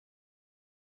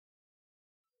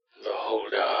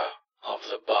holder of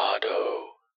the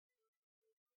Bardo.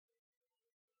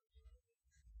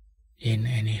 In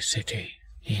any city,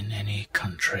 in any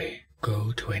country,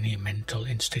 go to any mental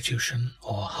institution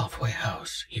or halfway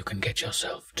house you can get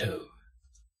yourself to.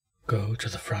 Go to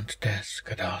the front desk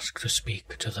and ask to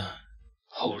speak to the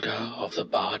holder of the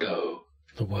Bardo.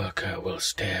 The worker will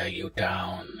stare you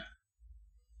down.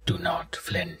 Do not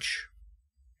flinch.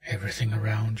 Everything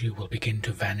around you will begin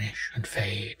to vanish and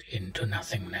fade into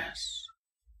nothingness,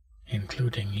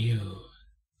 including you.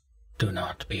 Do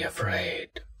not be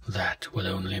afraid. That will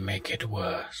only make it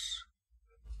worse.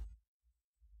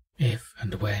 If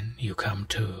and when you come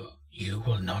to, you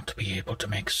will not be able to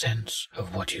make sense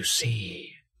of what you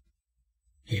see.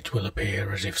 It will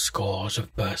appear as if scores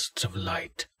of bursts of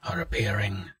light are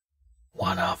appearing,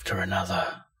 one after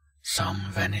another, some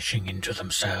vanishing into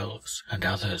themselves and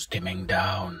others dimming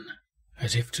down,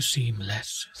 as if to seem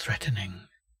less threatening.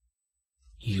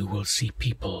 You will see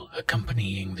people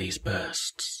accompanying these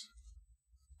bursts.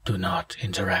 Do not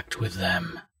interact with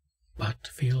them, but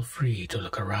feel free to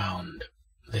look around.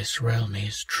 This realm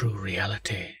is true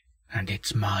reality, and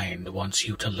its mind wants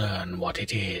you to learn what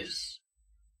it is.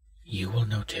 You will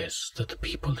notice that the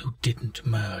people who didn't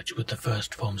merge with the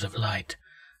first forms of light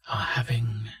are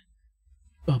having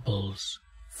bubbles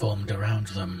formed around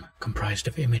them comprised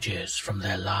of images from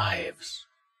their lives.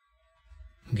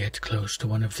 Get close to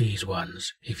one of these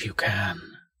ones if you can,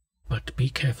 but be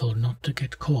careful not to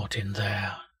get caught in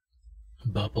their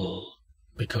bubble,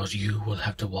 because you will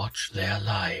have to watch their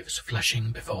lives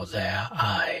flashing before their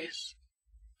eyes,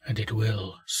 and it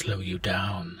will slow you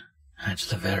down at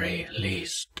the very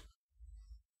least.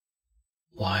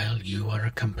 While you are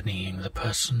accompanying the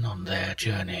person on their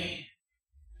journey,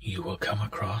 you will come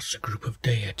across a group of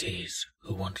deities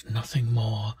who want nothing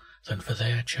more than for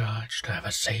their charge to have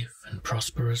a safe and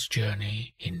prosperous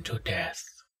journey into death.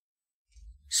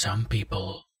 Some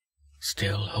people,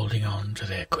 still holding on to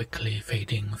their quickly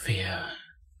fading fear,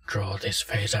 draw this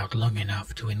phase out long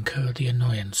enough to incur the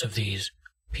annoyance of these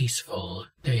peaceful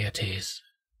deities,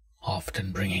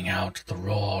 often bringing out the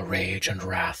raw rage and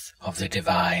wrath of the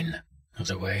divine as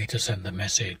a way to send the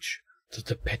message that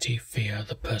the petty fear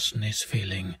the person is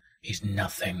feeling is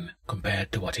nothing compared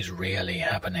to what is really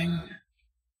happening.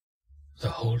 The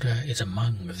holder is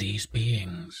among these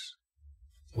beings.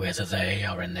 Whether they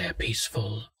are in their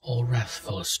peaceful or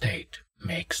wrathful state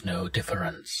makes no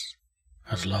difference,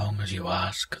 as long as you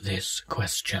ask this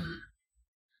question: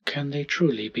 can they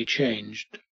truly be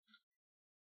changed?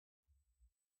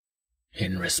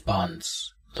 In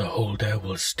response, the holder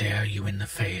will stare you in the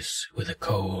face with a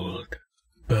cold,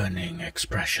 burning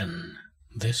expression.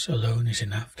 This alone is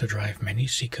enough to drive many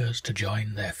seekers to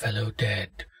join their fellow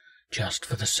dead, just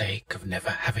for the sake of never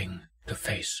having to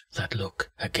face that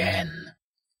look again.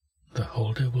 The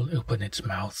holder will open its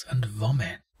mouth and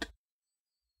vomit.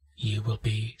 You will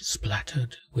be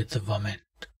splattered with the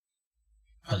vomit.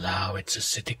 Allow its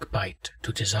acidic bite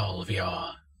to dissolve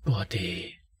your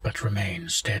body, but remain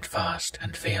steadfast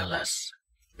and fearless,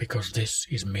 because this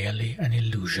is merely an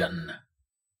illusion.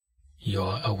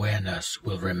 Your awareness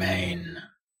will remain.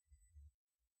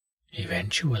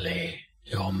 Eventually,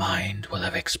 your mind will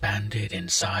have expanded in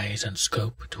size and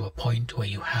scope to a point where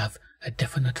you have a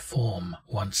definite form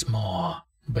once more,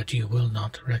 but you will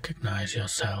not recognize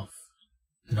yourself,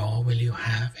 nor will you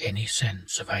have any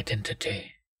sense of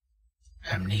identity.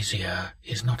 Amnesia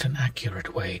is not an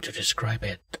accurate way to describe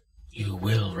it. You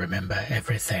will remember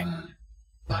everything,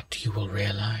 but you will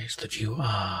realize that you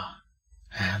are,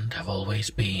 and have always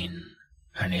been,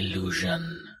 an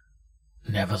illusion.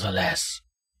 Nevertheless,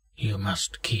 you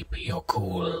must keep your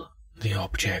cool. The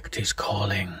object is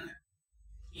calling.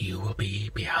 You will be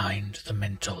behind the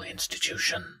mental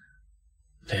institution.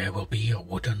 There will be a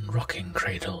wooden rocking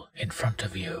cradle in front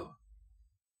of you.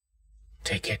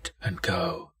 Take it and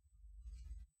go.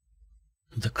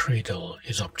 The cradle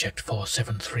is object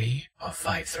 473 of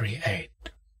 538.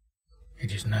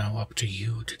 It is now up to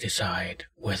you to decide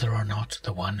whether or not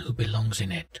the one who belongs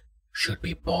in it should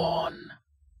be born.